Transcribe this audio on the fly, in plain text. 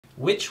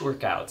Which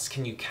workouts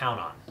can you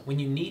count on when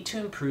you need to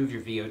improve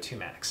your VO2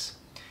 max?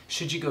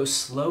 Should you go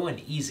slow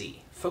and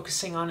easy,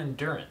 focusing on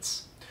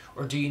endurance?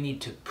 Or do you need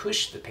to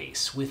push the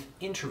pace with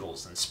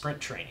intervals and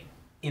sprint training?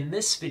 In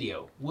this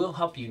video, we'll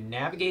help you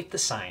navigate the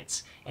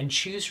science and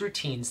choose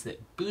routines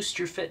that boost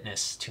your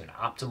fitness to an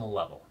optimal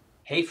level.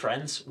 Hey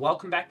friends,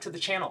 welcome back to the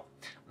channel.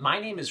 My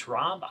name is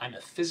Rob. I'm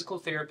a physical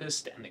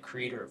therapist and the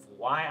creator of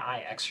Why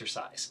I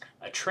Exercise,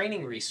 a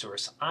training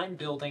resource I'm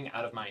building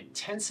out of my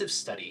intensive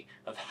study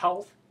of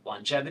health,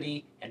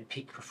 longevity, and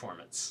peak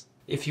performance.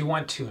 If you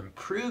want to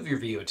improve your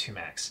VO2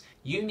 max,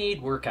 you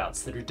need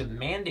workouts that are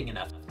demanding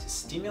enough to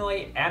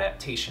stimulate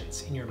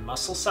adaptations in your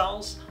muscle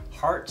cells,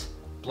 heart,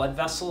 blood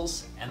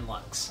vessels, and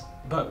lungs.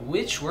 But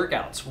which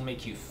workouts will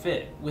make you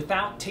fit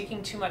without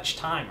taking too much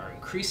time or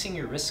increasing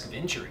your risk of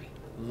injury?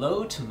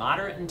 Low to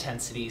moderate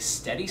intensity,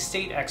 steady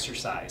state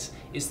exercise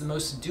is the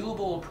most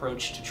doable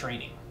approach to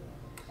training.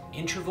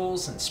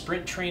 Intervals and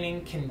sprint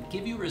training can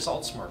give you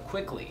results more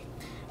quickly,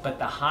 but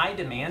the high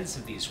demands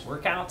of these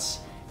workouts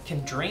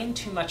can drain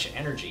too much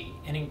energy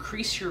and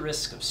increase your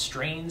risk of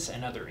strains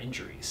and other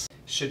injuries.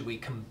 Should we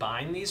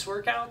combine these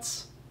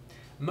workouts?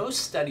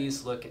 Most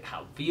studies look at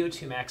how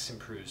VO2 max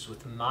improves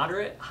with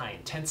moderate, high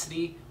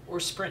intensity,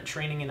 or sprint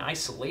training in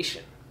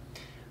isolation.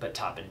 But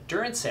top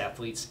endurance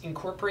athletes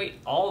incorporate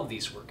all of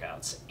these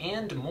workouts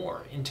and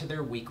more into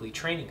their weekly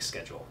training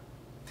schedule.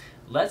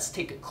 Let's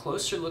take a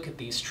closer look at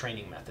these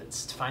training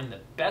methods to find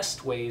the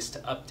best ways to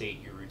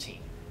update your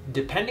routine.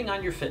 Depending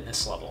on your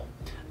fitness level,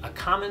 a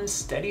common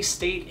steady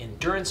state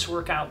endurance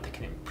workout that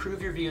can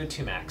improve your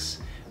VO2 max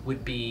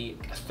would be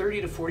a 30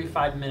 to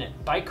 45 minute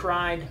bike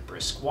ride,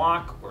 brisk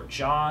walk, or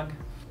jog.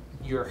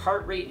 Your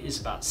heart rate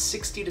is about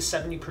 60 to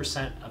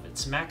 70% of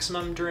its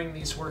maximum during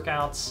these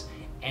workouts,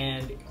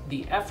 and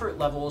the effort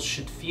level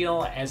should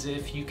feel as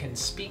if you can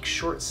speak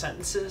short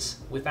sentences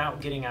without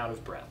getting out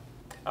of breath.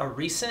 A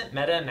recent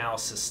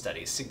meta-analysis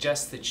study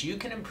suggests that you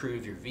can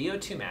improve your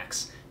VO2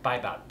 max by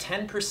about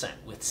 10%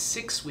 with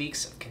 6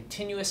 weeks of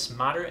continuous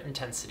moderate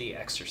intensity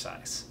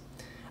exercise.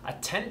 A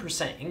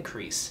 10%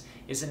 increase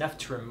is enough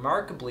to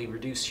remarkably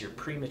reduce your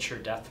premature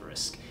death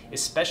risk,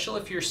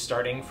 especially if you're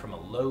starting from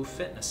a low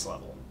fitness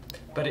level.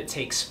 But it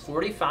takes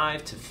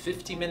 45 to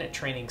 50 minute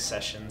training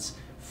sessions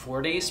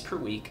 4 days per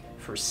week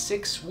for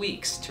 6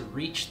 weeks to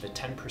reach the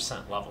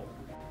 10% level.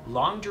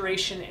 Long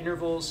duration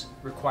intervals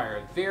require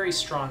a very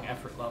strong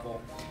effort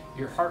level.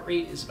 Your heart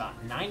rate is about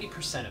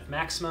 90% of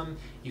maximum.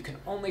 You can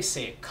only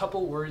say a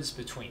couple words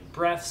between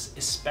breaths,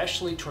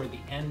 especially toward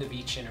the end of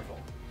each interval.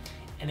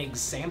 An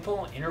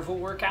example interval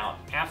workout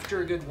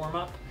after a good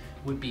warm-up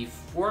would be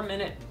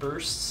 4-minute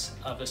bursts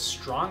of a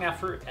strong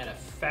effort at a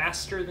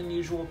faster than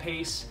usual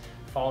pace,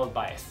 followed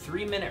by a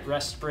 3-minute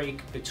rest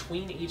break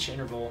between each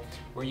interval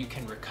where you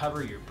can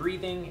recover your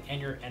breathing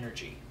and your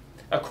energy.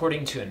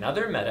 According to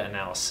another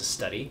meta-analysis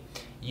study,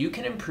 you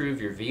can improve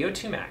your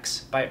VO2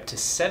 max by up to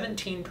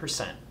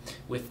 17%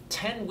 with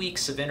 10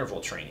 weeks of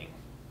interval training.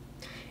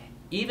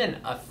 Even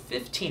a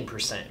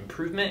 15%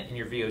 improvement in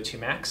your VO2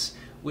 max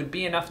would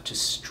be enough to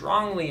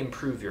strongly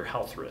improve your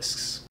health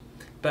risks.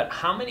 But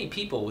how many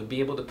people would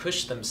be able to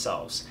push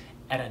themselves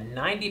at a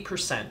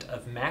 90%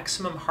 of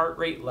maximum heart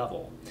rate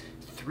level,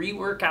 3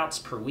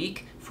 workouts per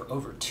week for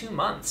over 2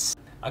 months?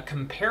 A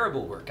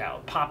comparable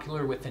workout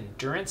popular with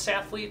endurance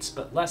athletes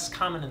but less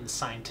common in the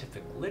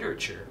scientific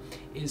literature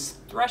is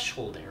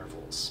threshold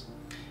intervals.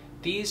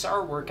 These are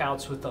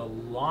workouts with a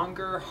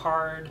longer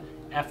hard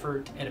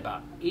effort at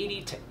about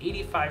 80 to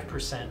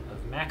 85%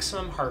 of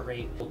maximum heart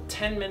rate,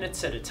 10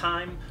 minutes at a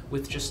time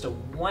with just a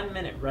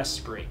 1-minute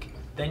rest break.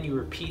 Then you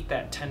repeat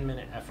that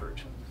 10-minute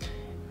effort.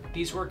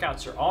 These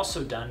workouts are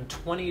also done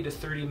 20 to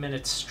 30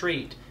 minutes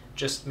straight,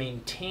 just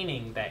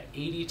maintaining that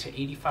 80 to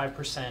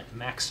 85%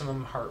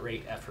 maximum heart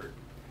rate effort.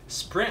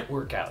 Sprint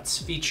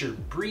workouts feature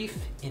brief,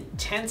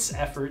 intense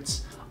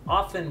efforts,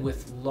 often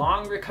with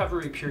long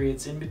recovery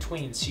periods in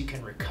between so you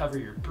can recover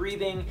your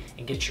breathing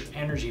and get your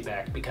energy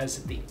back, because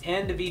at the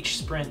end of each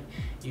sprint,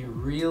 you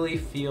really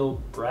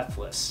feel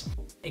breathless.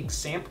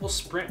 Example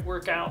sprint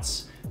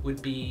workouts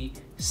would be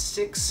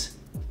 6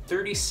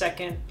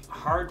 30-second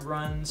hard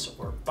runs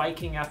or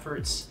biking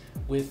efforts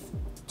with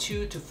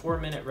 2 to 4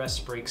 minute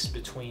rest breaks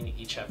between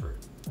each effort.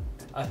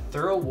 A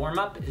thorough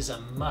warm-up is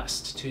a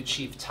must to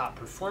achieve top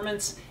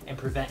performance and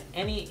prevent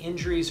any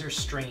injuries or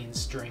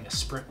strains during a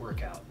sprint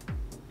workout.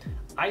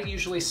 I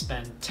usually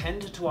spend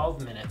 10 to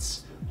 12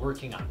 minutes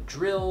working on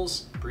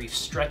drills, brief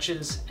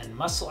stretches, and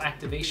muscle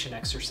activation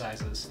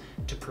exercises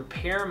to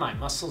prepare my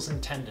muscles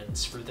and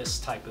tendons for this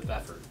type of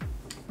effort.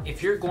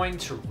 If you're going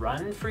to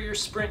run for your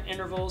sprint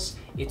intervals,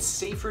 it's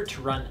safer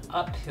to run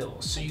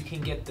uphill so you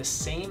can get the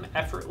same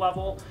effort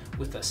level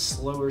with a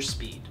slower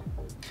speed.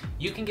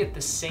 You can get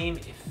the same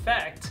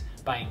effect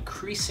by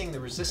increasing the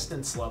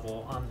resistance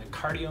level on the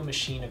cardio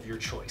machine of your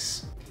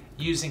choice.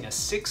 Using a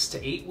 6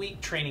 to 8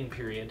 week training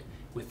period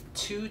with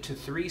 2 to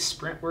 3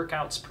 sprint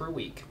workouts per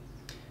week,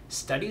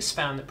 studies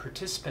found that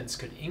participants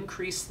could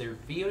increase their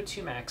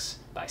VO2 max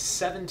by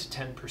 7 to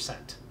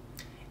 10%.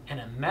 And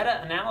a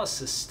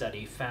meta-analysis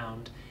study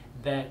found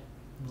that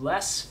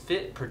Less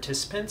fit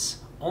participants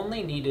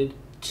only needed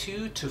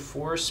 2 to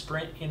 4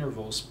 sprint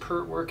intervals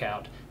per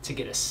workout to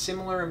get a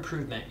similar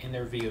improvement in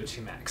their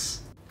VO2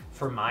 max.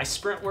 For my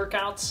sprint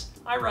workouts,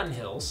 I run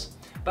hills,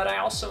 but I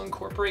also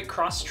incorporate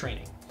cross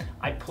training.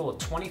 I pull a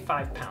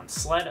 25-pound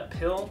sled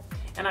uphill,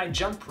 and I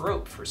jump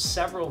rope for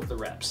several of the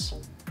reps.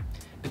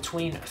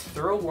 Between a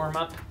thorough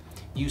warm-up,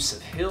 use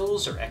of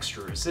hills or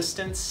extra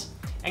resistance,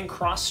 and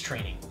cross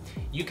training,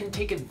 you can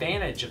take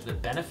advantage of the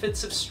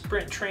benefits of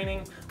sprint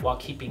training while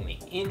keeping the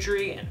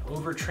injury and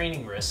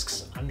overtraining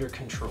risks under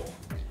control.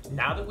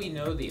 Now that we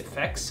know the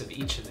effects of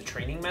each of the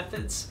training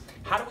methods,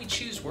 how do we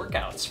choose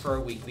workouts for our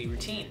weekly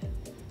routine?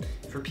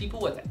 For people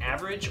with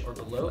average or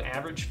below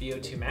average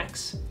VO2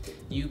 max,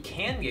 you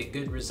can get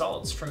good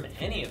results from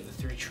any of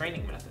the 3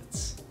 training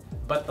methods.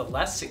 But the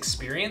less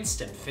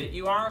experienced and fit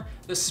you are,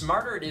 the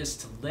smarter it is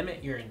to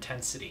limit your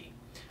intensity.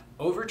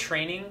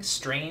 Overtraining,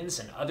 strains,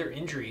 and other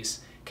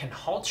injuries can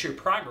halt your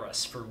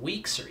progress for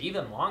weeks or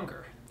even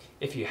longer.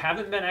 If you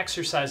haven't been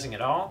exercising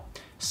at all,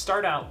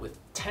 start out with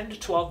 10 to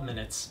 12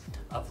 minutes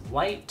of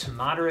light to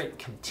moderate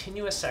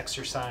continuous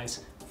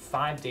exercise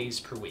 5 days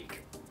per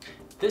week.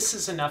 This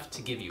is enough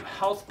to give you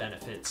health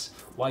benefits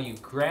while you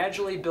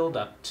gradually build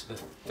up to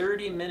the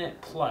 30-minute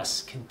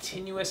plus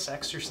continuous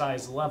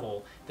exercise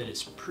level that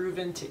is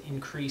proven to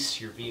increase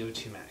your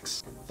VO2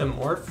 max. The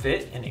more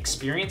fit and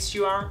experienced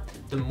you are,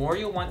 the more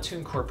you'll want to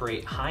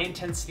incorporate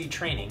high-intensity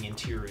training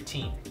into your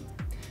routine.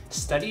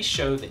 Studies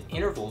show that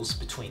intervals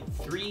between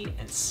 3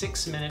 and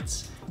 6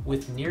 minutes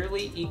with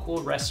nearly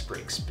equal rest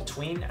breaks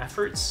between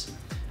efforts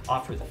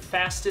offer the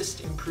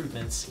fastest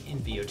improvements in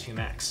VO2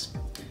 max.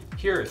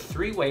 Here are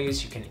 3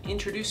 ways you can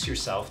introduce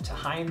yourself to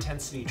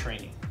high-intensity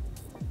training.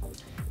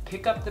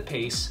 Pick up the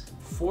pace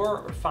 4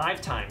 or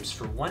 5 times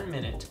for 1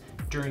 minute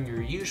during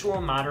your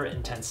usual moderate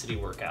intensity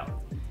workout.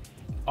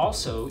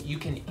 Also, you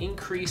can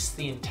increase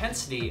the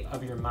intensity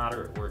of your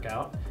moderate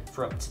workout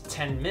for up to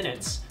 10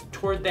 minutes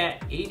toward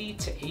that 80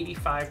 to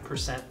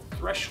 85%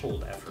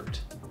 threshold effort.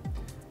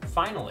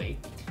 Finally,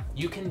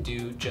 you can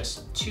do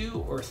just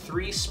 2 or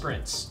 3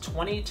 sprints,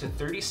 20 to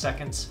 30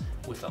 seconds,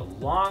 with a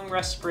long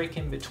rest break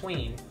in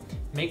between.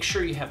 Make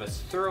sure you have a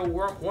thorough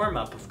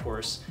warm-up, of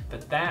course,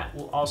 but that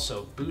will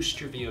also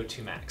boost your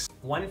VO2 max.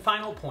 One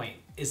final point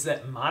is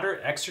that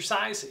moderate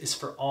exercise is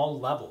for all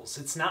levels.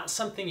 It's not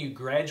something you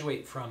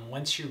graduate from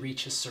once you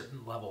reach a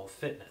certain level of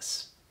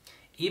fitness.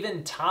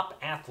 Even top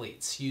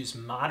athletes use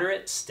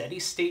moderate,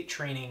 steady-state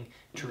training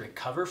to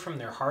recover from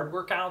their hard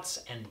workouts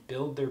and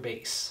build their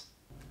base.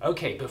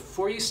 Okay,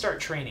 before you start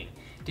training,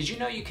 did you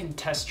know you can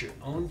test your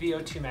own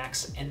VO2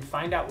 max and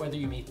find out whether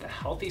you meet the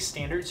healthy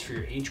standards for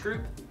your age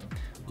group?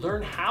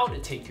 Learn how to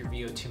take your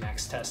VO2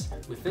 max test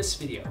with this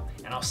video,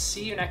 and I'll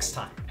see you next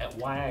time at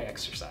Why I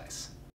Exercise.